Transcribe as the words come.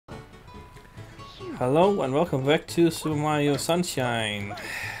Hello and welcome back to Super Mario Sunshine.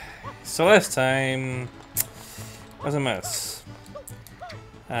 So last time was a mess.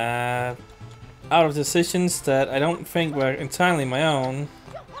 Out of decisions that I don't think were entirely my own,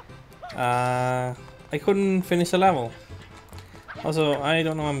 I couldn't finish a level. Also, I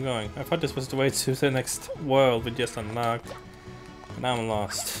don't know where I'm going. I thought this was the way to the next world we just unlocked. But now I'm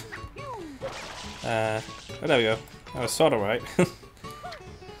lost. Oh, there we go. I was sorta right.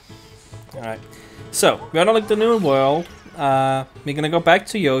 Alright. So, we're gonna look the new world. We're gonna go back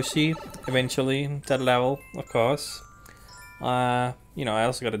to Yoshi eventually, that level, of course. You know, I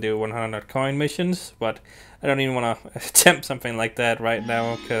also gotta do 100 coin missions, but I don't even wanna attempt something like that right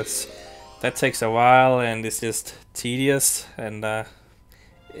now, because that takes a while and it's just tedious, and I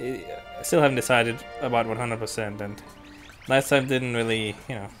still haven't decided about 100%, and last time didn't really,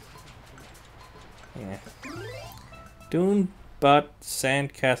 you know. Yeah. Dune But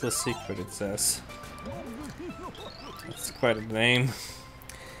Sandcastle Secret, it says. That's quite a name.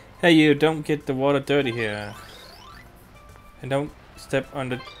 Hey you, don't get the water dirty here. And don't step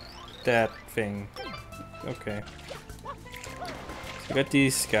under that thing. Okay. So got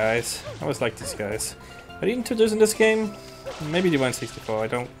these guys. I always like these guys. Are they introduced in this game? Maybe they went 64, I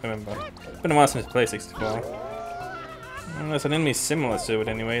don't remember. Been a while since I played 64. There's an enemy similar to it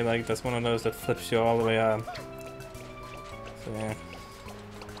anyway, like that's one of those that flips you all the way up. So yeah.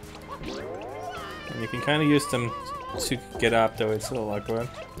 And you can kind of use them to get up, though it's a little awkward.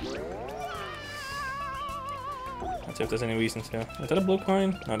 Let's see if there's any reason to. Is that a blue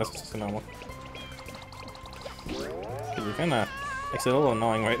coin? No, that's just a normal. You're kinda makes it a little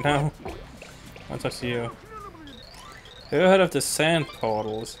annoying right now. I'll talk to you. Have you heard of the sand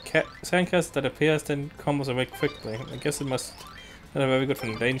portals? Sandcast that appears then comes away quickly. I guess it must have a very good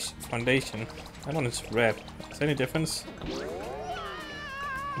foundation. I don't know, it's red. Is there any difference?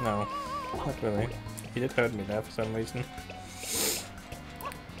 No, not really. He did hurt me there for some reason.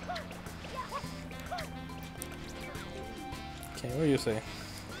 Okay, what do you say?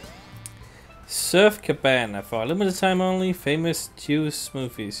 Surf Cabana for a limited time only. Famous juice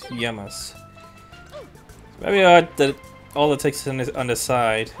smoothies. Yummas. Very odd that all the text is on the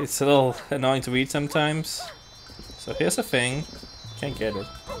side. It's a little annoying to read sometimes. So here's a thing. Can't get it.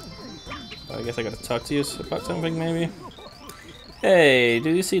 Well, I guess I gotta talk to you about something maybe. Hey,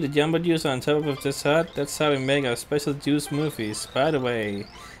 do you see the jumbo juice on top of this hut? That's how we make our special juice smoothies. By the way,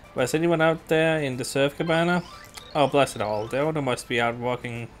 was anyone out there in the surf cabana? Oh, bless it all. The owner must be out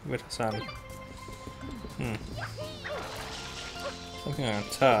walking with her son. Something on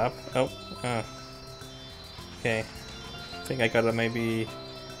top. Oh, okay. I think I gotta maybe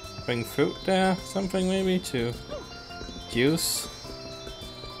bring fruit there. Something maybe to juice.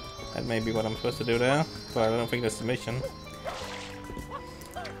 That may be what I'm supposed to do there, but I don't think that's the mission.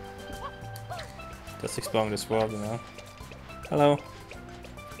 Just exploring this world, you know. Hello.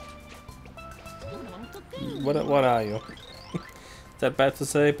 What are you? That bad to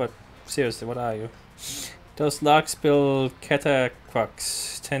say, but seriously, what are you? Those lark-billed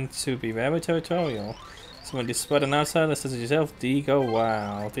cataquacks tend to be very territorial. So when you spot an outsider such as yourself, they go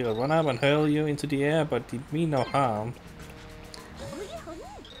wild. They'll run up and hurl you into the air, but they mean no harm.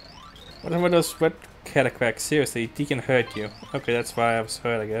 What about those red cataquacks? Seriously, they can hurt you. Okay, that's why I was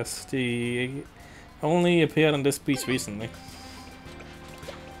hurt, I guess. They only appeared on this beach recently.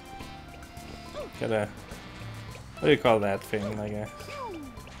 Got a... what do you call that thing? Like a...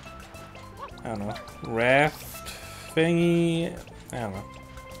 I don't know. Raft thingy? I don't know.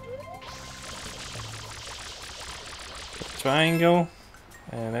 Triangle.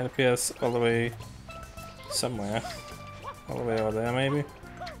 And that appears all the way... somewhere. All the way over there, maybe?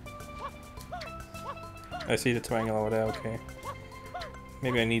 I see the triangle over there, okay.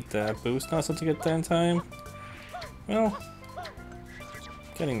 Maybe I need the boost nozzle to get there in time. Well,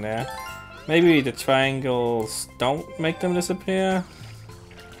 getting there. Maybe the triangles don't make them disappear.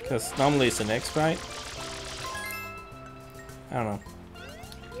 Because normally it's the next, right? I don't know.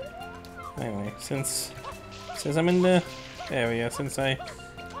 Anyway, since I'm in the area, since I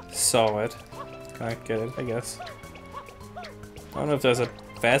saw it, can't get it, I guess. I don't know if there's a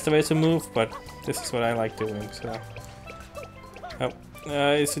faster way to move, but this is what I like doing, so.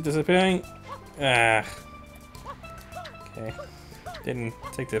 Oh, is it disappearing? Ah. Okay. Didn't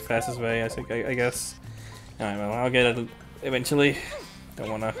take the fastest way, I guess. Alright, well, I'll get it eventually.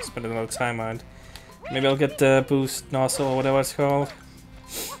 Don't want to spend a lot of time on it. Maybe I'll get the boost nozzle or whatever it's called.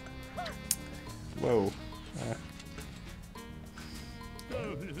 Whoa.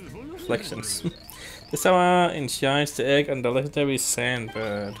 Reflections. This tower enshrines the egg on the legendary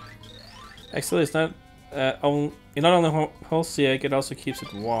Sandbird. Actually, it's not it not only holds the egg, it also keeps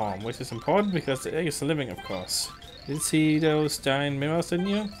it warm, which is important because the egg is living, of course. Did you see those giant mirrors, didn't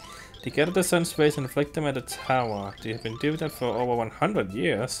you? They gather the sun's rays and reflect them at the tower. They have been doing that for over 100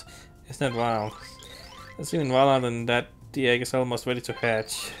 years. Isn't that wild? That's even wilder than that. The egg is almost ready to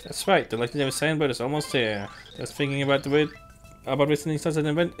hatch. That's right, the legendary sandbird is almost there. Just thinking about visiting such an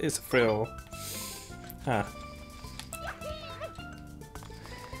event is a thrill. Ah.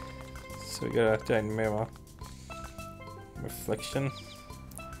 So we got a giant mirror. Reflection.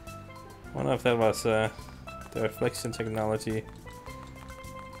 I wonder if that was the reflection technology.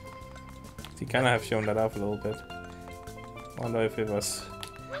 They kind of have shown that off a little bit. I wonder if it was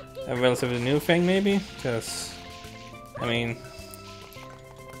a relatively new thing, maybe? Because, I mean,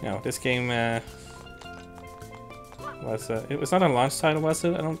 you know, this game it was not a launch title, was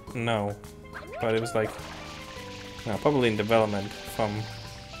it? I don't know. But it was like, you know, probably in development from,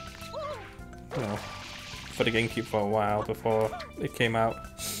 you know, for the GameCube for a while before it came out.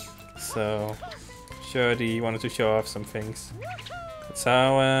 So, sure, they wanted to show off some things. That's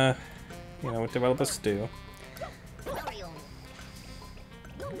how, you know, what developers do.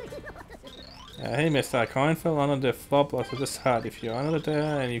 Hey mister, a coin fell under the floor block of this hut. If you're under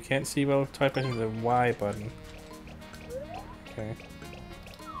there and you can't see well, try pressing the Y button. Okay.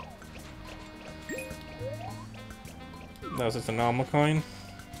 That was just a normal coin.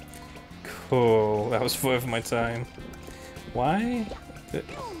 Cool, that was worth my time. Why? I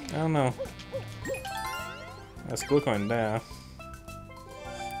don't know. That's a blue coin there.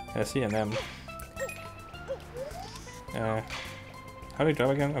 I see an M. How do you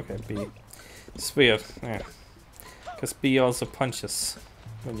drop again? Okay, B. It's weird, yeah. Because B also punches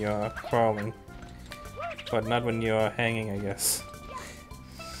when you're crawling. But not when you're hanging, I guess.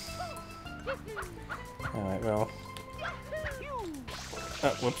 Alright, well.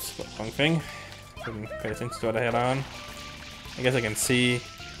 Oh, whoops, wrong thing. Didn't pay attention to what I had on. I guess I can see.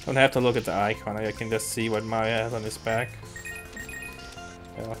 Don't have to look at the icon, I can just see what Mario has on his back.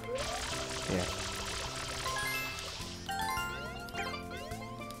 So, yeah.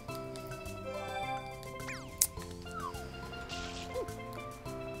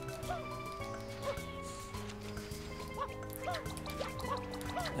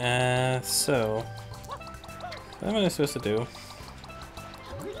 So what am I supposed to do?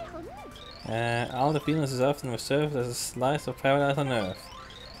 All the Venus is often reserved as a slice of paradise on Earth.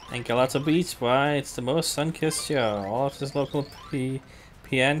 And Galato Beach, why, it's the most sun-kissed show. All of this local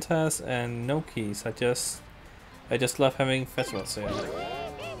piantas and nokis. I just love having festivals here.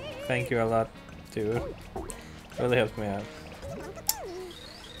 Thank you a lot, dude. Really helps me out.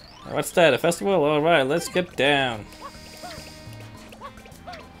 What's that? A festival? Alright, let's get down.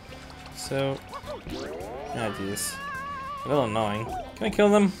 So, ah jeez, a little annoying. Can I kill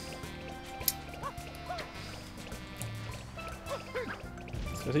them?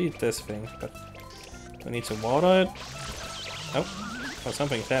 So let's eat this thing, but do I need to water it? Oh, oh,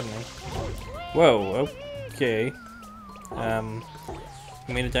 something's happening. Whoa, okay. I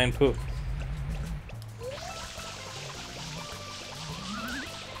made a giant poop.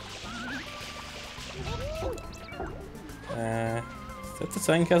 Is that the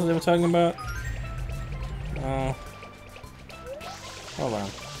sandcastle they were talking about? Oh. Hold on.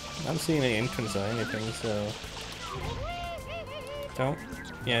 I don't see any entrance or anything, so... Don't...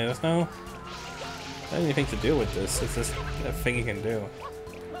 Yeah, there's no... anything to do with this. It's just a thing you can do.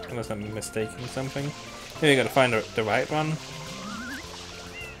 Unless I'm mistaking something. Maybe I gotta find the right one.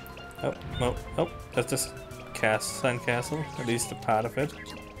 Oh, well, oh, that's just sandcastle. At least a part of it.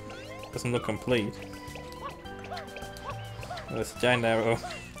 Doesn't look complete. There's a giant arrow.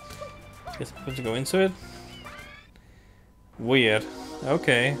 Guess I'm supposed to go into it? Weird.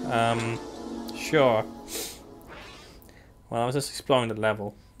 Okay, sure. Well, I was just exploring the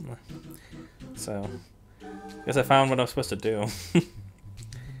level. So, guess I found what I was supposed to do.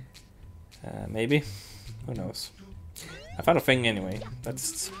 Maybe? Who knows? I found a thing anyway.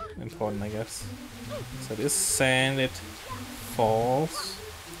 That's important, I guess. So this sand, it falls.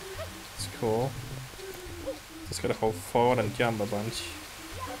 It's cool. Just gotta hold forward and jump a bunch.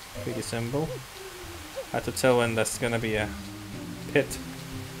 Pretty simple. Hard to tell when there's gonna be a pit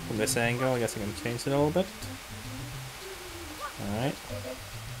from this angle. I guess I can change it a little bit. Alright.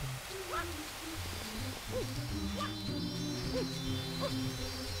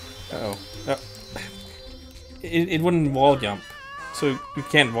 Uh-oh. Oh. It wouldn't wall jump. So you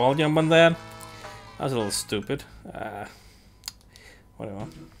can't wall jump on that? That was a little stupid. Whatever.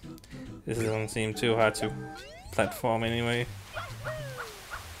 This doesn't seem too hard to platform anyway.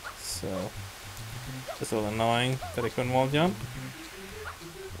 So, just a little annoying that I couldn't wall jump.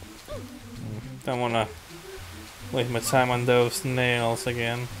 Don't wanna waste my time on those nails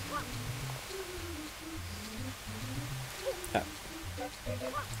again. Yeah.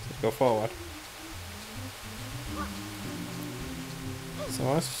 Let's go forward. So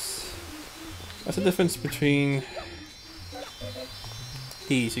what's the difference between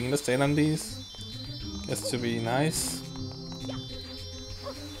these? You can just stand on these. Just to be nice.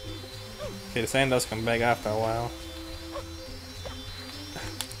 Okay, the sand does come back after a while.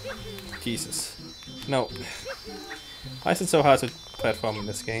 Jesus. No. Why is it so hard to platform in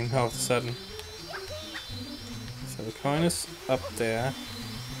this game all of a sudden? So the coin is up there.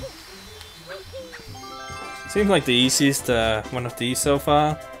 Seems like the easiest one of these so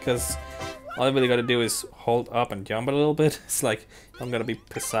far, because all I really gotta do is hold up and jump a little bit. It's like I'm gonna be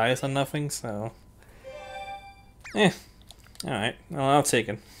precise on nothing, so... Alright, well, I'll take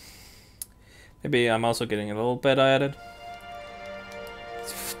it. Maybe I'm also getting a little better at it.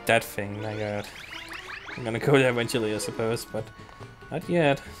 That thing, my god. I'm gonna go there eventually, I suppose, but not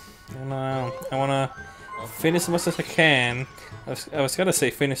yet. I wanna finish as much as I can. I was gonna say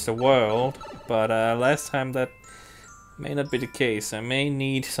finish the world, but last time that may not be the case. I may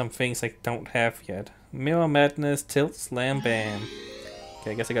need some things I don't have yet. Mirror Madness, Tilt, Slam, Bam.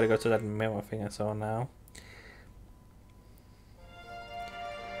 Okay, I guess I gotta go to that mirror thing I saw now.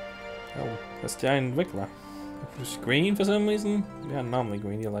 Oh, that's Giant Wiggler. It's green for some reason? Yeah, normally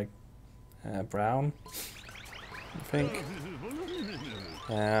green. You're like brown, I think.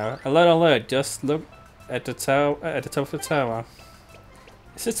 Alert! Just look at the tower. At the top of the tower.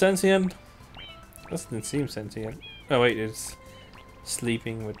 Is it sentient? Doesn't seem sentient. Oh wait, it's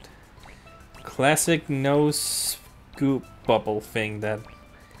sleeping with classic no scoop bubble thing that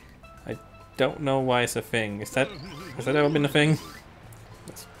I don't know why it's a thing. Has that ever been a thing?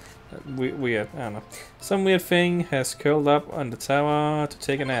 That's weird. I don't know. Some weird thing has curled up on the tower to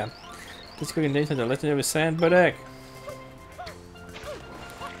take a nap. This could contain the legendary sandbird egg.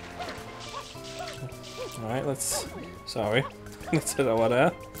 Alright, let's... Sorry. Let's head over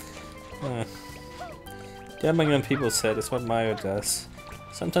there. Gambling on people said is what Mario does.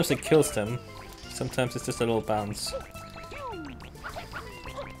 Sometimes it kills them. Sometimes it's just a little bounce.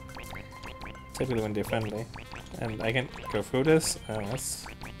 Typically when they're friendly. And I can go through this? That's...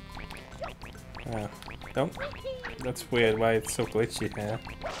 don't... That's weird, why it's so glitchy here.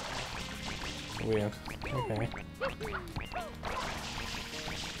 Weird. Okay.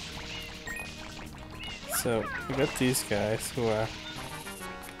 So, we got these guys who are...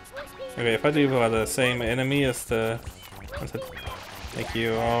 Okay, if I do the same enemy as the... Does it make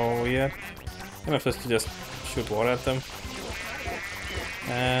you all weird? I'm supposed to just shoot water at them.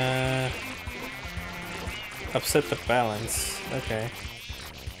 Upset the balance. Okay.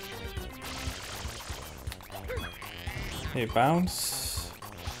 Hey, bounce.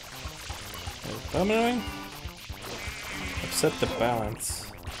 Dominating? Upset the balance.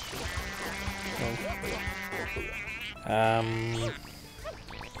 Okay.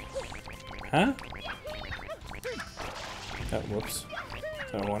 Huh? Oh, whoops.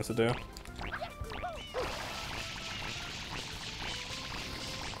 That's what I wanted to do.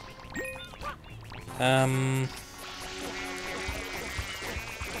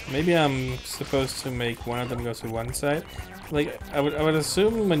 Maybe I'm supposed to make one of them go to one side. Like, I would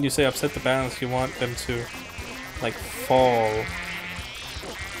assume when you say upset the balance, you want them to, like, fall.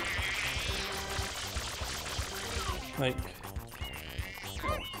 Like,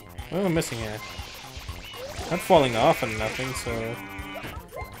 what am I missing here? Not falling off and nothing, so...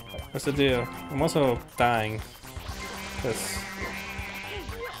 What's the deal? I'm also dying. Because...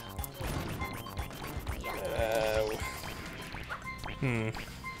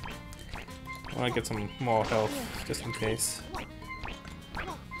 I want to get some more health, just in case.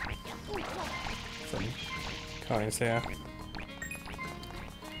 Some coins here.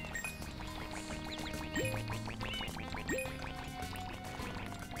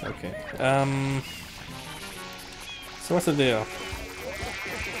 Okay, so what's the deal?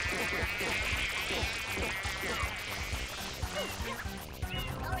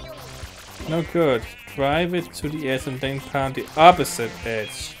 No good. Drive it to the edge and then pound the opposite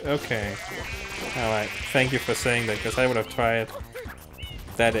edge. Okay. Alright, thank you for saying that, because I would have tried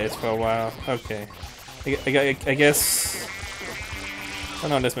that edge for a while. Okay. I guess... Oh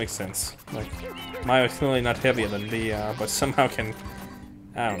no, this makes sense. Like, Mario's clearly not heavier than they are, but somehow can...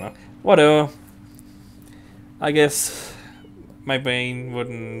 I don't know. Whatever. I guess my brain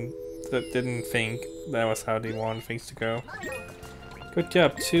didn't think that was how they wanted things to go. Good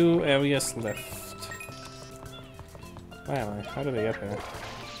job, 2 areas left. Wow, how did I get there?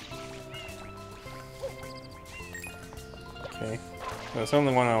 Okay. There's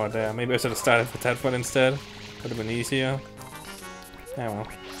only one over there. Maybe I should have started with that one instead. Would have been easier. Yeah, well.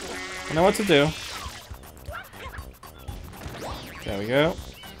 I know what to do. There we go.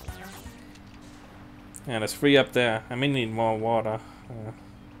 And it's free up there. I may need more water.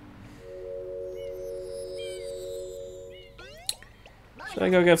 Should I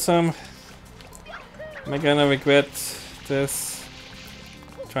go get some? Am I gonna regret this?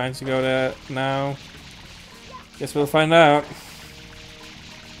 Trying to go there now? Guess we'll find out.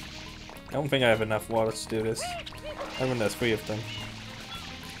 I don't think I have enough water to do this. I mean, there's 3 of them.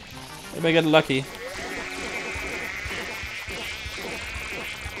 Maybe I get lucky.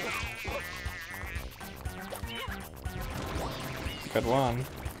 Got one.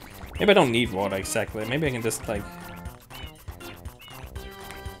 Maybe I don't need water exactly. Maybe I can just like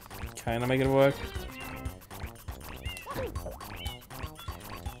kind of make it work.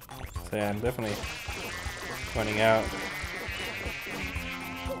 So yeah, I'm definitely running out.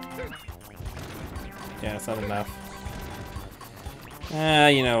 Yeah, it's not enough.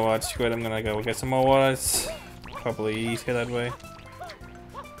 You know what? Screw it. I'm gonna go get some more water. It's probably easier that way.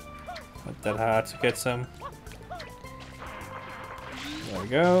 Not that hard to get some. There we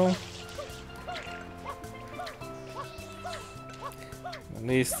go. At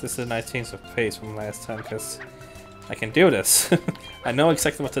least this is a nice change of pace from last time, because I can do this. I know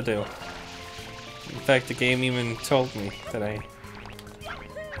exactly what to do. In fact, the game even told me that I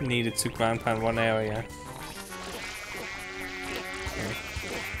needed to ground pound one area. Okay.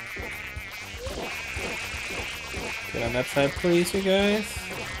 Get on that side, please, you guys.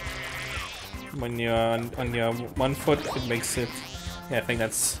 When you're on your 1 foot, it makes it. Yeah, I think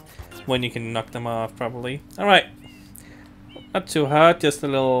that's when you can knock them off, probably. Alright. Not too hard, just a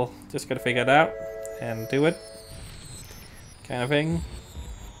little. Just gotta figure it out and do it. Kind of thing.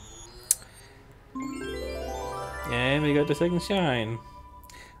 And we got the second shine.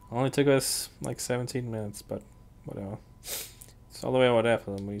 Only took us like 17 minutes, but whatever. It's all the way over there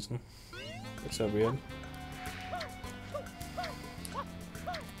for some reason. It's so weird.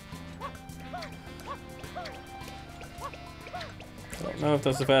 I don't know if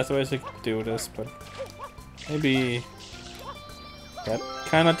there's a faster way to do this, but maybe that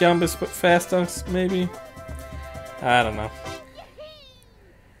kind of jump is faster, maybe? I don't know.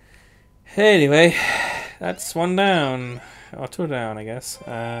 Anyway, that's 1 down. Or 2 down, I guess.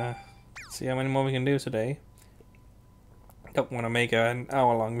 See how many more we can do today. Don't want to make an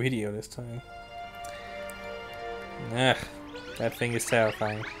hour-long video this time. Ugh, that thing is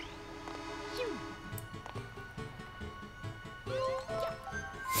terrifying.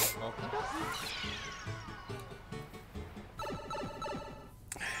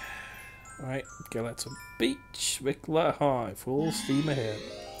 Alright, go out to beach. Wickler High, full steam ahead.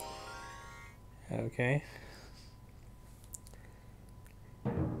 Okay.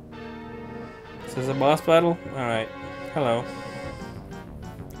 This is a boss battle? Alright. Hello.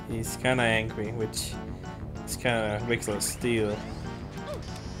 He's kinda angry, which is kinda Wickler's steel.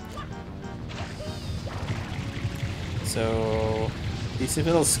 So he's a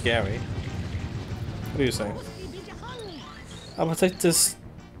little scary. What do you say? I'll protect this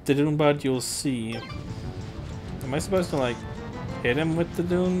the Dune Bug you'll see. Am I supposed to like hit him with the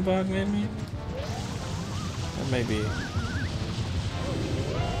Dune Bug maybe? Or maybe.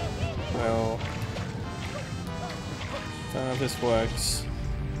 Well, I don't know if this works.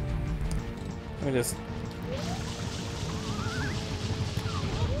 Let me just.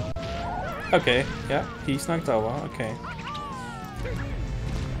 Okay, yeah, he's knocked over. Okay.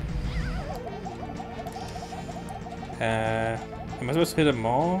 Am I supposed to hit him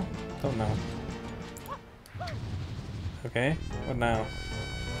more? Don't know. Okay, what now?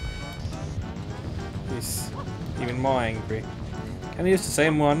 He's even more angry. Can I use the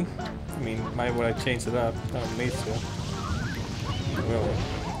same one? I mean, why would I change it up? I don't need to. Really.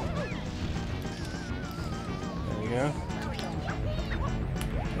 There we go.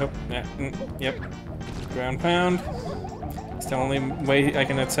 Oh, yeah, yep. Ground pound. It's the only way I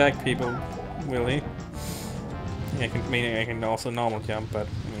can attack people, really. I can also normal jump, but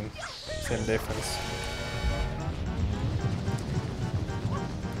I mean, same difference.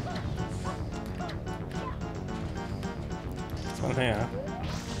 This one here.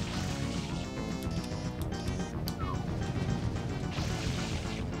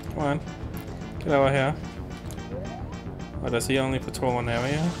 Come on, get over here. Or does he only patrol one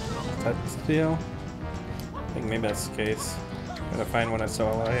area? That's the deal? I think maybe that's the case. Gotta find one that's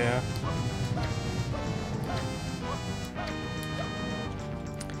over here.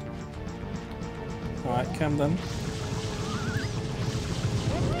 Alright, come then.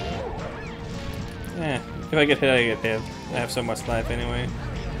 Yeah, if I get hit, I get hit. I have so much life anyway.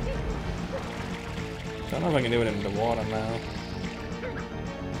 Don't know if I can do it in the water now.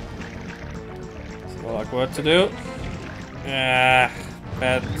 So like what to do? Ah,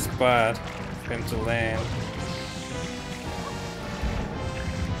 bad spot for him to land.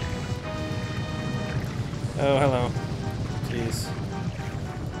 Oh, hello. Jeez.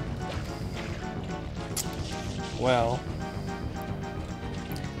 Well.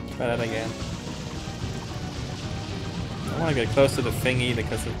 Try that again. I don't want to get close to the thing either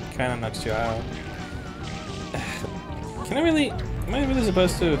because it kind of knocks you out. Can I really... Am I really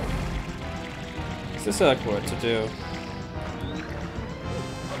supposed to... Is this awkward to do?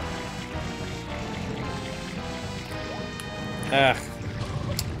 Ah.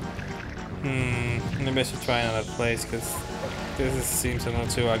 Maybe I should try another place because this seems a little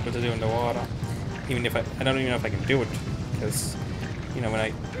too awkward to do in the water. Even if I don't even know if I can do it because, you know, when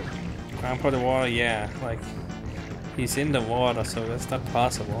I ground for the water, yeah, like he's in the water, so that's not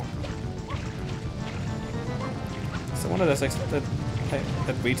possible. So one of those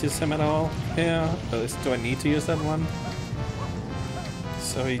that reaches him at all here? Or do I need to use that one?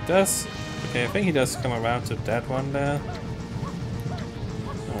 So he does. Okay, I think he does come around to that one there.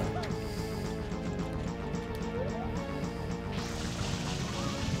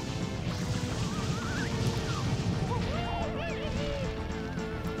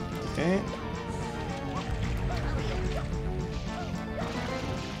 Okay.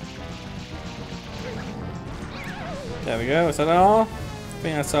 There we go. Is that all? I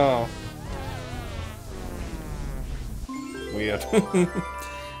think that's all. Weird.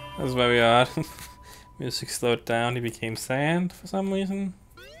 That's very odd. Music slowed down. He became sand for some reason.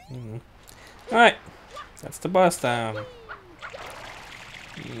 Alright. That's the boss down.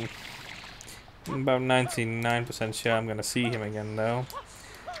 I'm about 99% sure I'm gonna see him again though.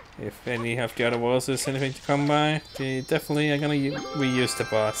 If any of the other worlds is anything to come by, they definitely are gonna reuse the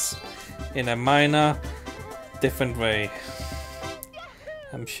boss in a minor, different way.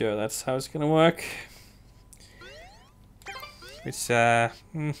 I'm sure that's how it's gonna work. Which, I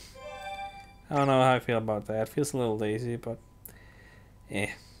don't know how I feel about that. It feels a little lazy, but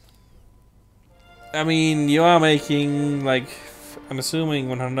eh. I mean, you are making, like, I'm assuming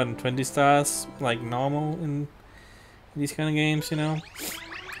 120 stars, like normal in these kind of games, you know?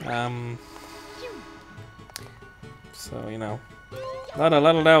 So, you know, a lot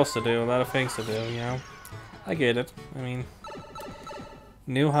of else to do, a lot of things to do, you know? I get it. I mean,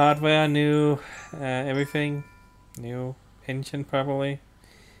 new hardware, new everything, new engine probably.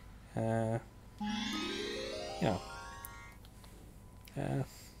 You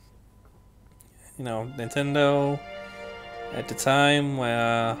know, Nintendo at the time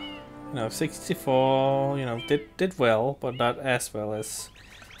where, you know, 64, you know, did well, but not as well as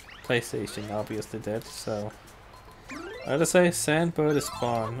PlayStation obviously did. So, what did I say? Sandbird is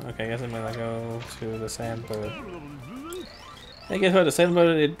spawn. Okay, I guess I'm gonna go to the Sandbird. Hey, guess what? The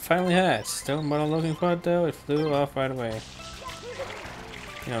Sandbird, it finally hatched. Still not looking for it though. It flew off right away.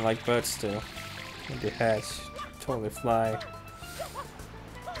 You know, like birds do. When they hatch, totally fly.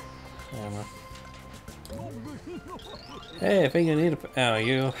 I don't know. Hey, I think I need a... Oh,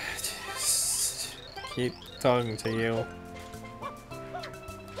 you... Just keep talking to you.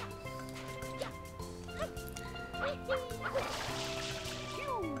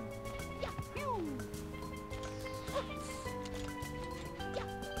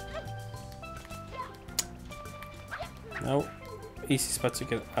 Nope. Easy spot to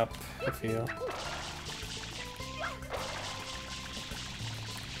get up, I feel.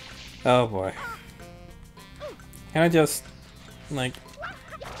 Oh boy. Can I just, like,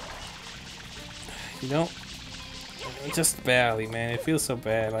 you know, just barely, man. It feels so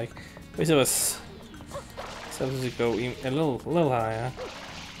bad. Like, I wish it was supposed to go a little higher.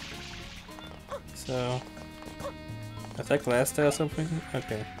 So, is that glass there or something?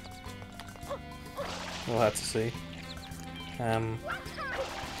 Okay, we'll have to see. I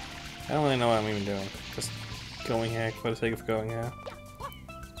don't really know what I'm even doing. Just going here for the sake of going here.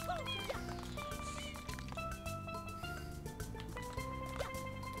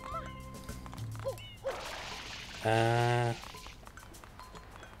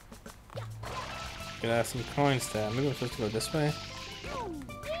 Gonna have some coins there. Maybe I'm supposed to go this way.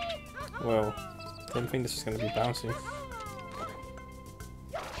 Whoa. Didn't think this was gonna be bouncy.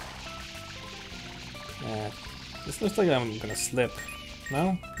 This looks like I'm gonna slip.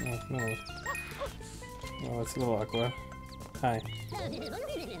 No? No, no. Oh, it's a little awkward. Hi.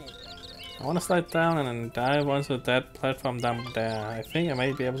 I wanna slide down and then dive onto that platform down there. I think I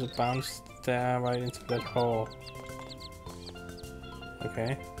might be able to bounce there right into that hole.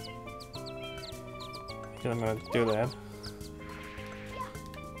 Okay. I'm gonna do that.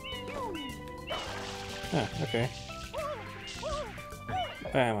 Ah, okay.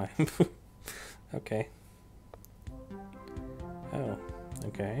 Where am I? Okay. Oh,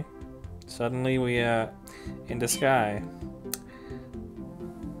 okay. Suddenly we are in the sky.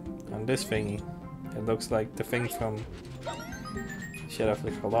 On this thingy. It looks like the thing from Shadow of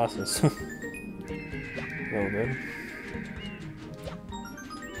the Colossus. A little bit.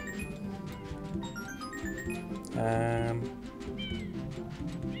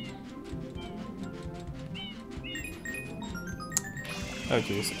 Oh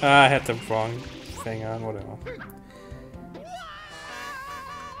jeez. I had the wrong thing on, whatever.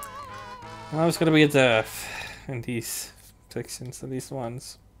 I was gonna be a death in these sections, at least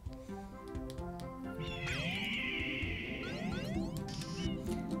once.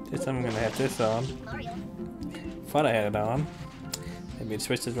 This time I'm gonna have this on. Thought I had it on. Maybe it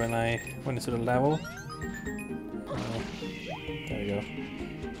switched it when I went into the level. There we go.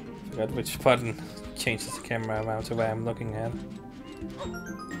 Forgot which button changes the camera around to where I'm looking at.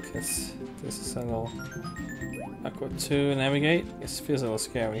 Because this is a little awkward to navigate. It feels a little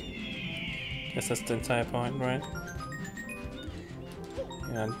scary. Guess that's the entire point, right?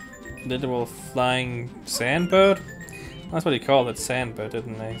 Yeah, literal flying sandbird? That's what he called it, sandbird,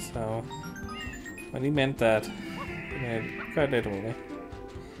 didn't they? So, when he meant that, yeah, quite literally.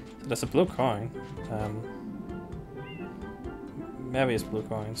 So there's a blue coin. Various blue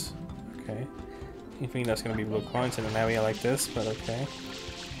coins. Okay. You think that's gonna be blue coins in an area like this, but okay.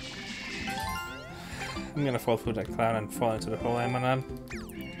 I'm gonna fall through that cloud and fall into the hole, am I not?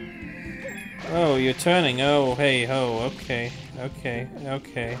 Oh, you're turning. Oh, hey, ho. Okay, okay,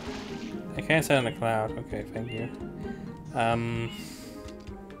 okay. I can't stand in the cloud. Okay, thank you.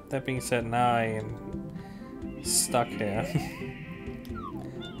 That being said, now I am stuck here.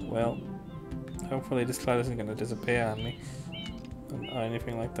 Well, hopefully this cloud isn't gonna disappear on me. Or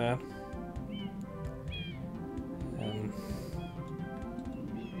anything like that.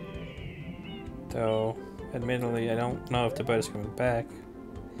 Though, admittedly, I don't know if the bird is coming back.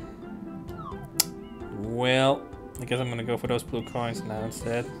 Well, I guess I'm gonna go for those blue coins now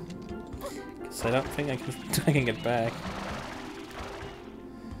instead. Because I don't think I can get back.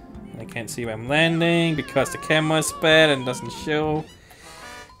 I can't see where I'm landing because the camera's bad and doesn't show.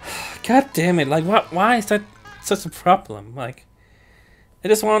 God damn it! Like, what? Why is that such a problem? Like, I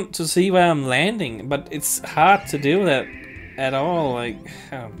just want to see where I'm landing, but it's hard to do that at all. Like,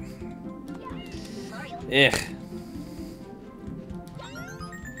 ugh.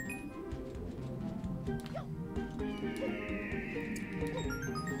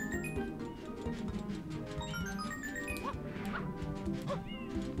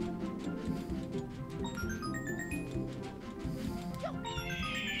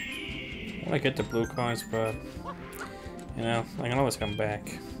 I get the blue coins, but you know, I can always come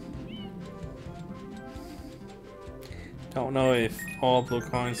back. Don't know if all blue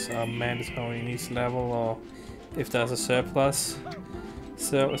coins are mandatory in each level or if there's a surplus.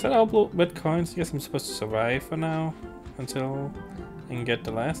 So, is that all blue red coins? I guess I'm supposed to survive for now until I can get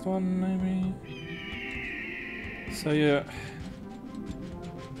the last one, maybe? So, yeah.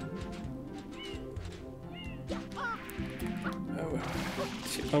 Oh,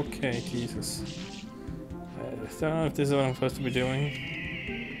 okay, Jesus. I don't know if this is what I'm supposed to be doing.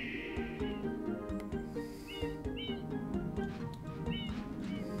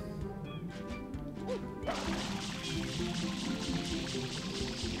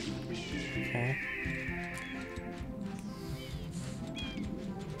 Okay.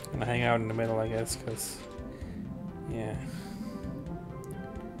 Gonna hang out in the middle, I guess, because yeah,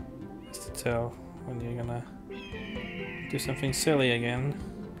 just to tell when you're gonna do something silly again.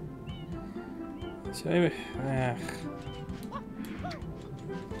 So maybe, I'm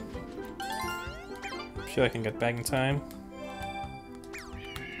sure I can get back in time.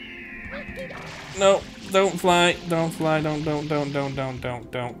 No, don't fly, don't fly, don't. Oh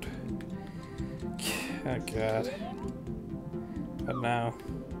god. But now,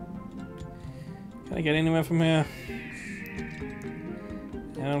 can I get anywhere from here?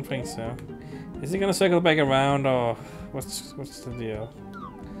 I don't think so. Is he gonna circle back around, or what's the deal?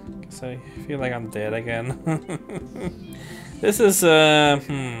 Cause I feel like I'm dead again. This is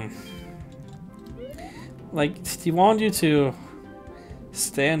like, they want you to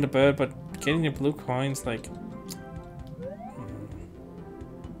stay in the bird, but getting your blue coins, like,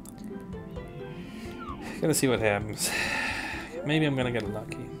 gotta see what happens. Maybe I'm gonna get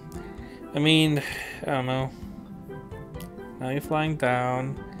lucky. I mean, I don't know. Now you're flying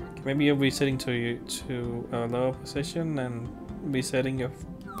down. Maybe you'll be sitting to a lower position and resetting your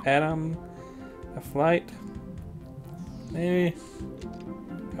pattern of flight. Maybe.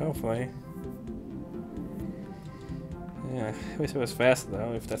 Hopefully. Yeah, I wish it was faster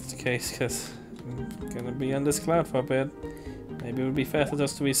though, if that's the case, because I'm gonna be on this cloud for a bit. Maybe it would be faster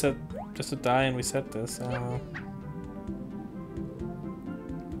just to reset, just to die and reset this. I don't know.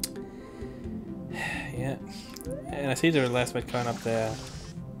 Yeah, and I see the last Bitcoin up there,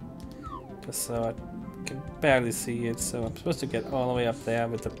 just so I can barely see it. So I'm supposed to get all the way up there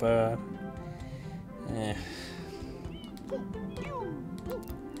with the bird.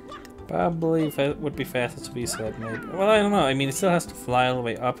 Probably would be faster to reset, maybe. Well, I don't know. I mean, it still has to fly all the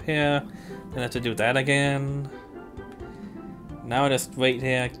way up here, then have to do that again. Now I just wait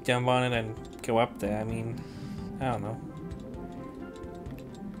here, jump on it, and go up there. I mean, I don't know.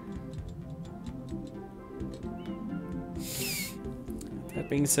 That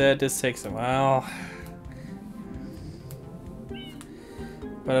being said, this takes a while.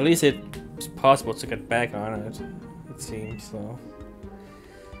 But at least it's possible to get back on it, it seems, so.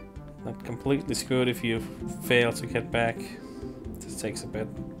 Not completely screwed if you fail to get back. It just takes a bit.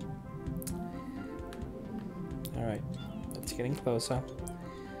 Alright, it's getting closer.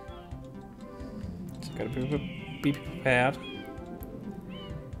 So gotta be prepared.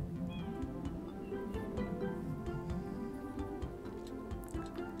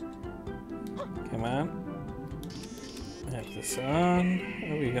 Come on. Have this on.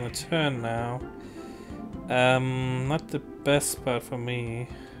 Oh, we're gonna turn now. Not the best spot for me.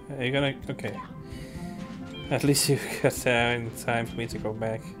 Are you gonna... okay. At least you got there in time for me to go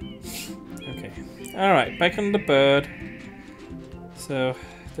back. Okay. Alright, back on the bird. So,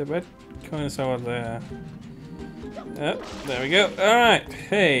 the red coin is over there. Oh, there we go. Alright,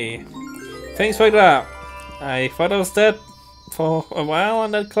 hey. Thanks for that. I thought I was dead for a while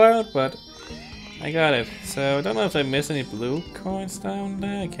on that cloud, but I got it. So, I don't know if I missed any blue coins down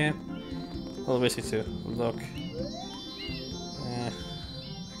there. I can't... I'll wish you to look.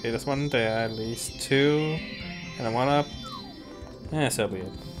 Okay, there's one there, at least 2, and then 1 up. So be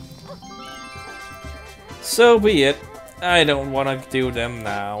it. So be it. I don't want to do them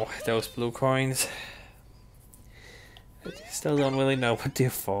now, those blue coins. I still don't really know what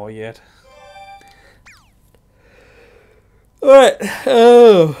they're for yet. Alright,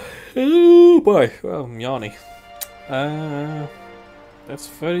 oh boy, well, I'm yawning. That's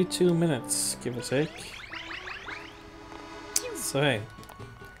 32 minutes, give or take. So hey.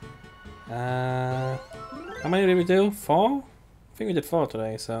 How many did we do? 4? I think we did 4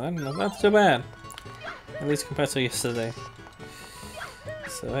 today, so that's too bad. At least compared to yesterday.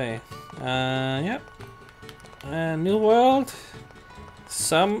 So hey. Yep. New world.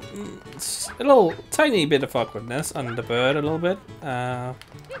 A little tiny bit of awkwardness on the bird a little bit.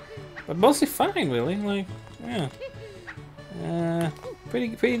 But mostly fine really, like, yeah.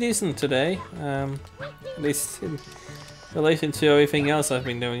 Pretty decent today. At least in relation to everything else I've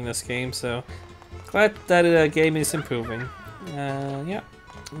been doing in this game, so glad that the game is improving. Yeah,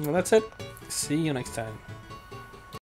 well that's it. See you next time.